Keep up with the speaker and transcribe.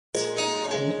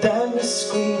and then you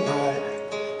scream at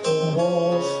the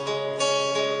walls.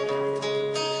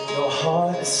 Your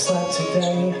heart has slept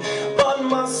today, but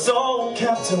my soul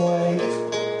kept awake.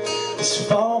 This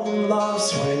phone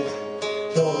laughs with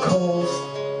your calls,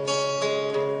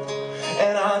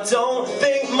 and I don't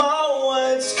think my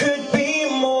words could be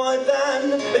more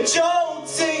than a joke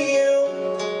to you.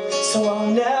 So I'll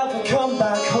never come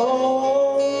back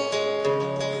home,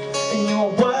 and your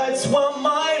words were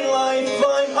my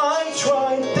lifeline. I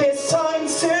tried this time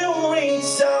to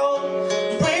reach out,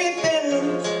 breathe in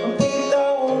and breathe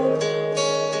out.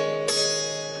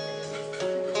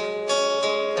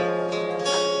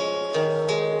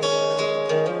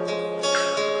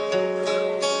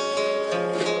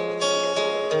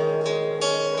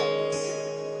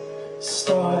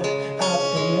 Start at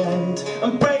the end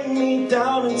and break me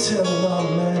down until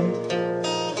I'm end.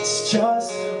 It's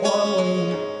just what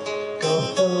we go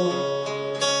through.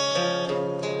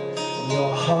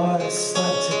 Your heart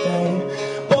slept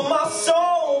today, but my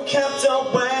soul kept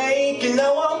awake. And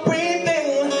now I'm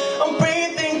breathing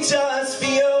just for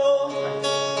you.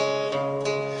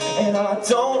 And I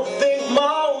don't think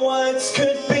my words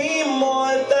could be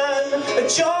more than a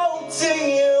joke to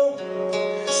you.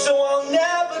 So I'll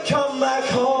never come back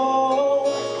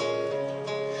home,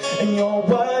 and your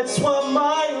words were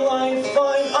my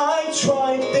lifeline. I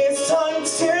tried this time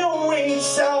to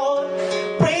reach out,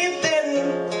 breathe in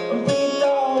and breathe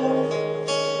out,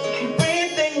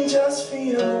 breathing just for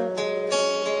you,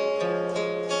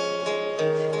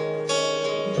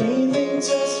 breathing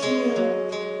just for you.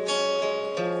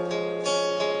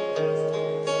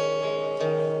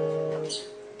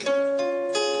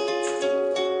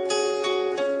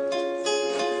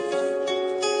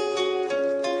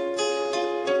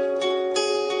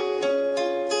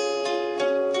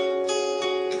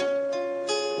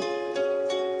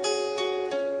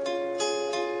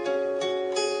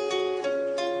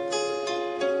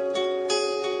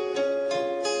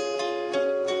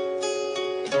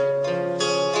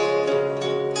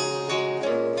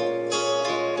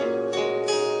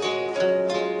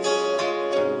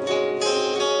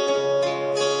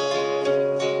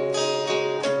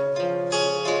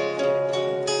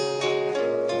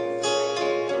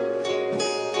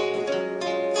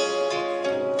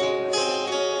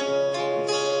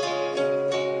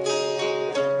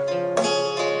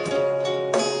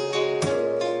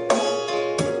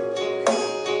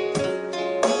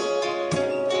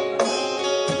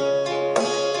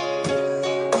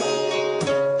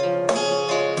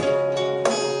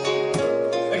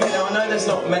 There's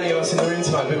not many of us in the room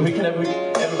tonight, but we can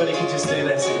everybody could just do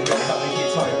this. It would really help me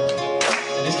keep time.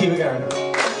 And just keep it going.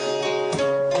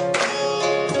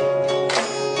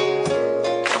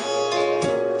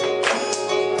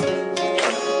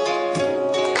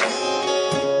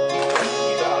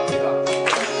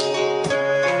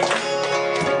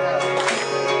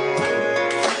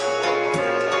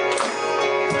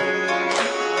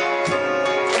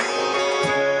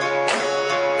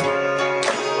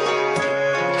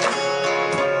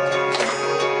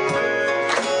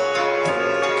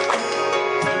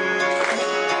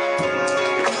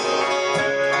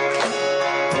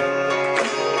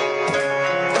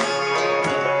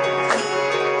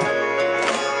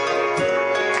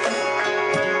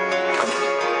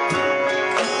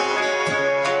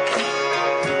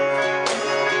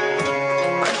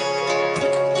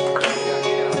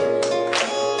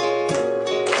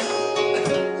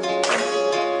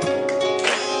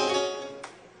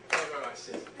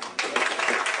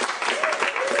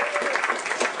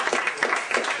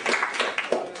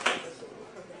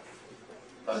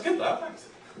 That was good, that, thanks.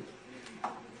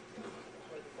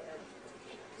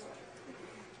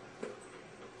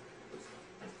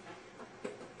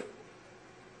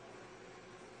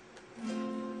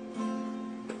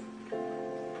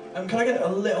 Can I get a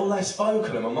little less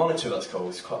vocal in my monitor? That's cool.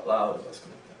 It's quite loud. That's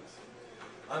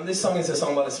cool. This song is a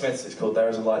song by the Smiths. It's called "There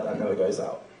Is a Light That Never Goes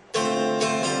Out."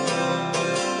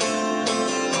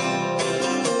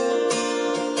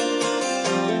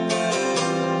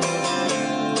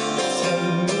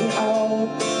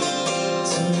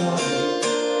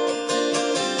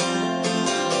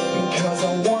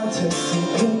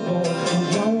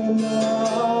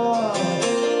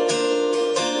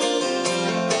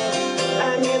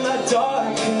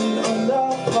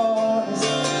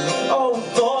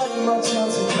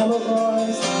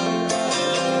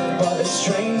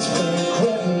 Strange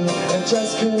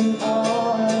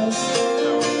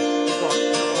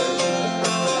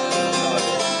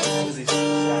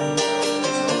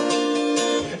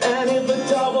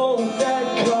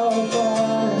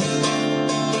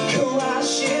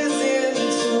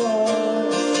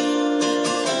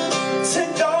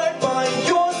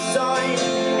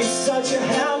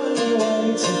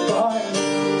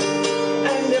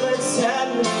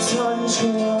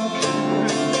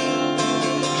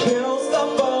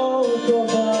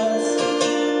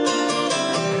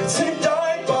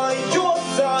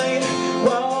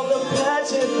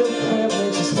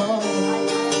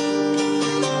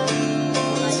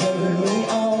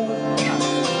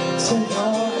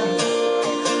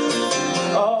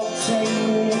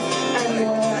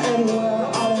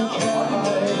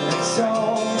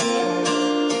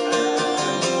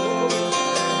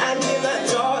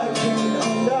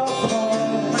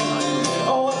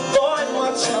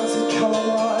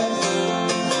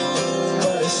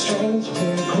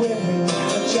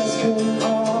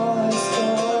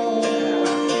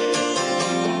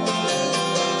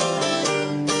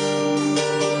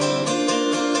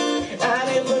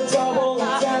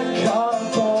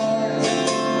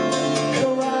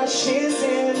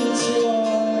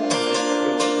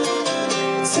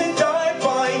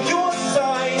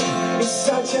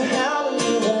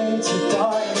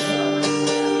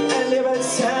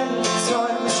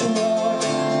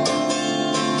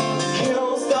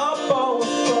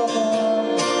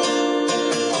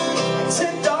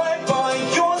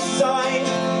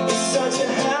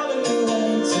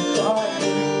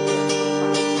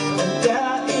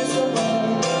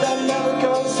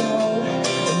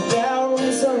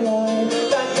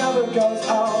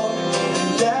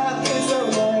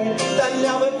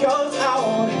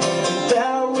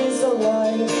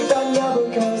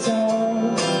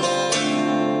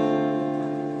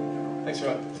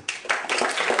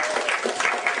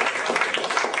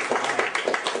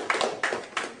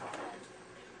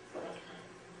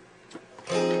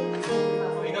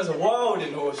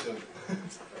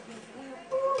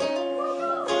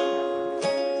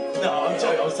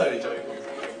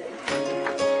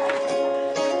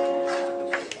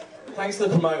Thanks to the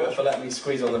promoter for letting me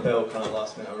squeeze on the bill kind of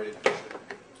last minute, I really appreciate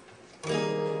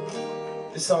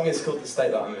it. This song is called The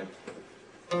State That I'm In.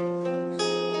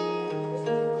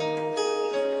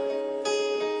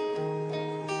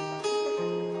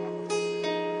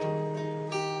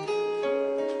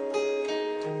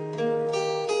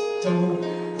 Don't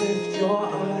lift your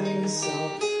eyes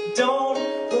up, don't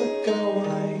look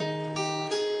away,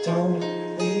 don't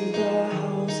leave the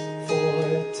house for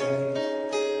days.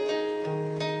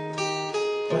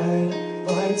 Red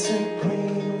light to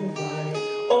green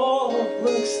light, all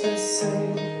looks the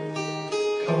same.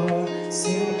 Car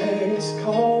seat is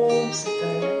cold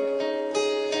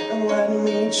today, and let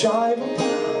me drive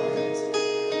around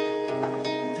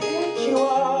and pick you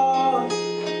up.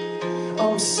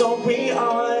 I'm sorry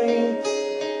I'm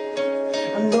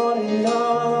not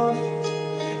enough,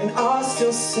 and I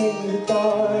still see the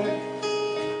dark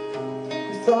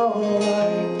without a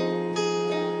light,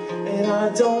 and I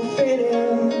don't fit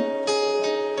in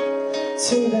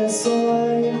to this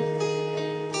life.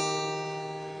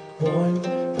 One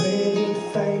pretty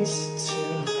face to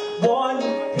one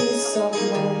peace of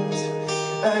mind,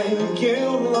 and you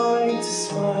like to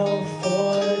smile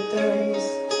for days.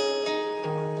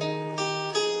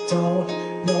 Don't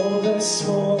know the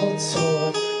small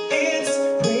talk, it's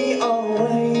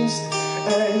prearranged,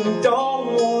 and don't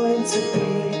want to be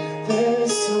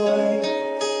this way.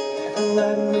 And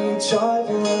let me drive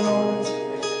around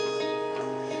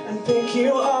and pick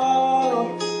you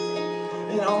up,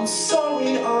 and I'm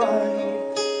sorry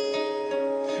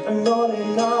I'm not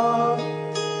enough,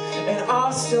 and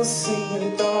I still see the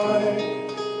dark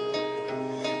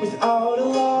without a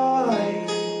light,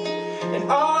 and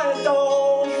I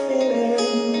don't fit in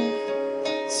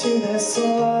to this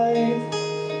life,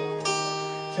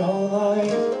 your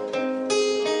life.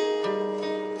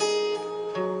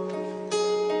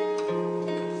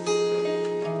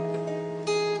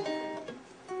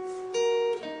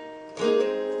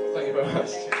 Thank you very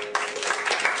much.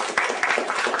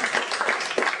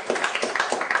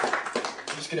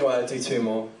 I'm just going to do two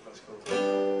more. That's cool.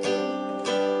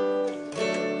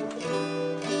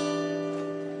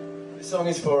 This song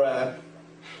is for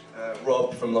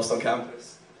Rob from Lost on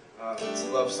Campus. It's a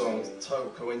love song, it's a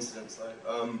total coincidence though.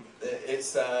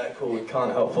 It's called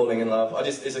Can't Help Falling in Love.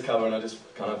 It's a cover and I just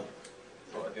kind of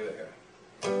thought I'd give it a go.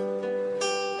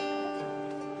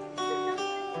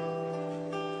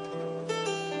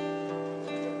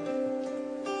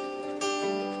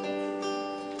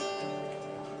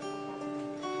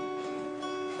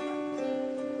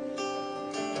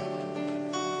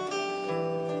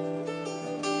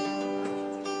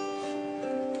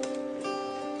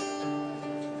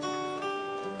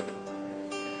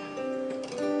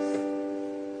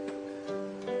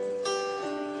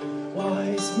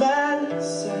 Wise men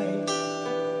say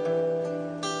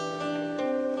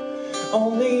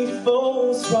only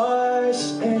fools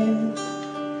rush in, but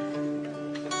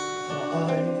I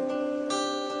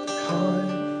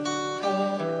can't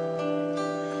help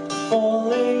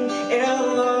falling in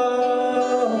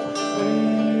love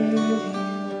with you.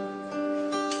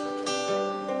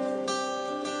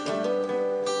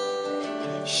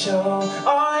 Shall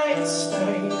I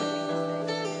stay?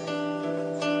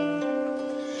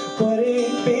 Would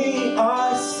it be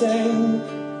I sing?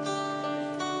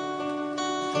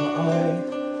 For I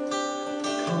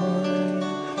can't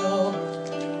help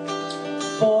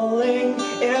falling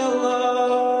in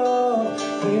love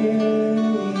with you.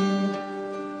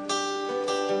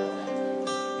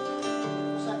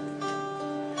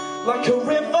 Like a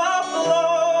river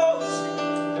flows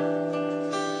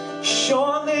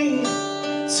surely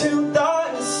to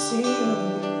the sea.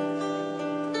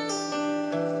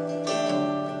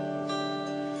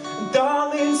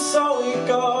 Darling, so it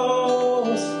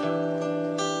goes.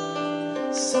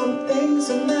 Some things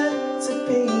are meant to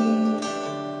be.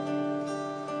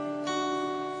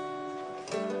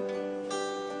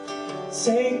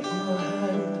 Take my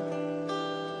hand,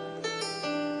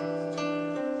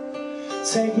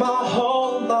 take my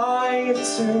whole life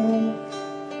too,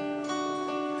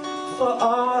 for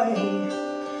I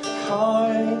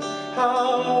can't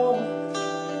help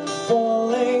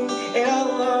falling in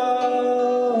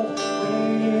love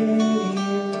with you.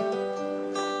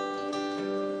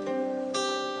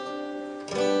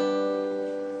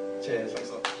 Cheers, thanks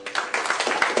a lot.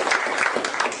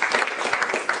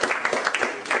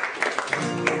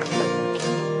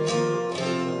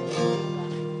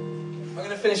 I'm going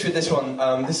to finish with this one.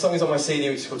 This song is on my CD,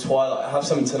 which is called Twilight. I have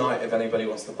some tonight if anybody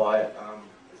wants to buy it.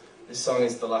 This song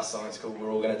is the last song. It's called We're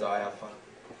All Gonna Die, Have Fun.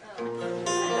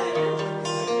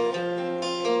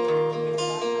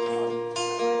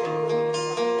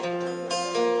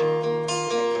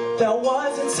 There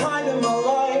was a time in my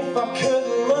life I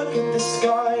couldn't look at the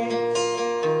sky.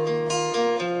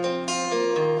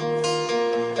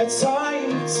 A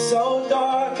time so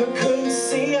dark I couldn't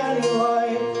see any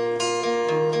light.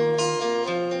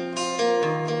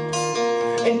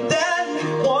 And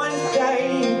then one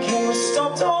day you came and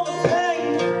stopped all the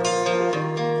pain.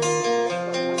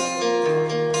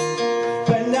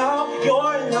 But now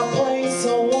you're in that place,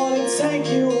 I wanna take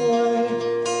you away.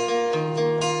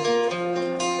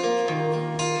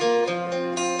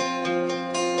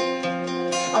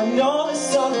 I know the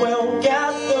sun will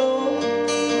get through.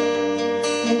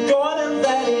 You're gonna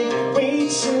let it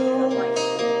reach you.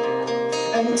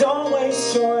 And don't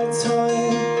waste your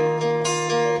time,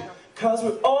 'cause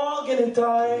we're all gonna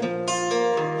die.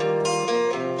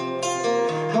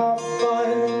 Have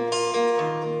fun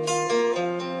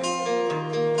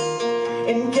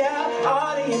and get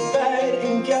out of your bed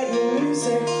and get your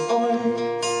music on.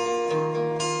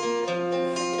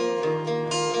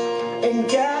 And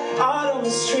get out on the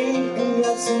street and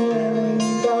get some living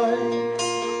done.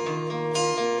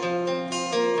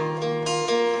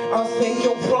 I think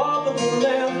you'll probably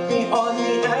live beyond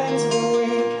the end of the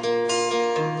week.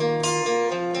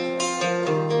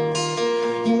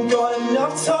 You've got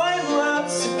enough time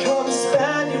left to come and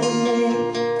spend it with me.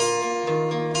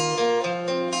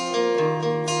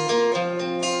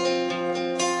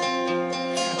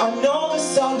 I know the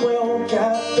sun will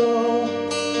get through.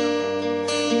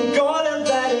 You're gonna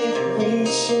let it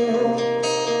reach you.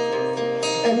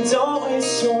 And don't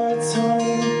waste your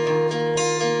time.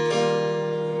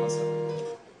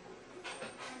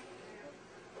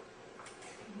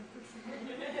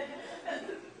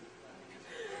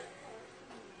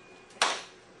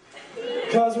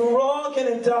 Cause we're all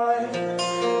gonna die.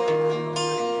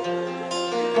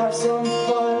 Have some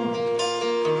fun.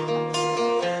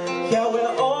 Yeah,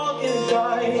 we're all gonna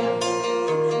die.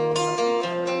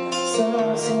 So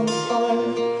have some fun.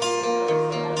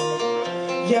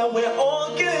 Yeah, we're all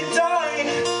gonna die.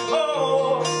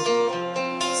 Oh,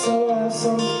 so have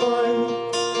some fun.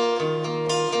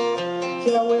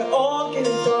 Yeah, we're all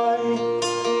gonna die.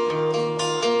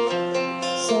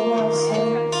 So have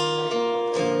some.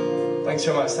 Thanks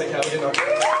so much. Take care. Have a good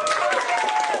night.